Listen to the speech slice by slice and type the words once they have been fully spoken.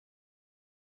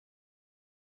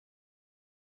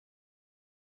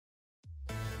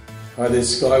Hi,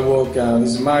 there's Skywalk.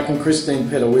 This is Mark and Christine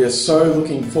Pedder. We are so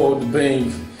looking forward to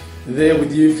being there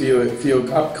with you for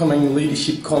your upcoming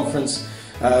leadership conference.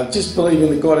 Just believing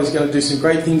that God is going to do some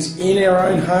great things in our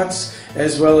own hearts,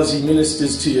 as well as He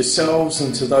ministers to yourselves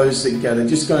and to those that gather.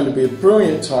 Just going to be a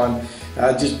brilliant time,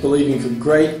 just believing for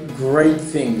great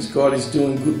things. God is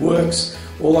doing good works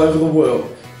all over the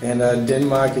world, and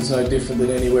Denmark is no different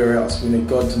than anywhere else. We need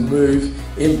God to move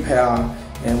in power,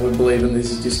 and we're believing this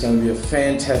is just going to be a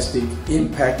fantastic,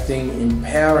 impacting,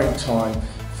 empowering time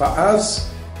for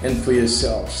us and for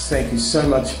yourselves. Thank you so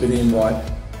much for the invite.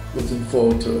 Looking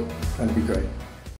forward to it. It's going to be great.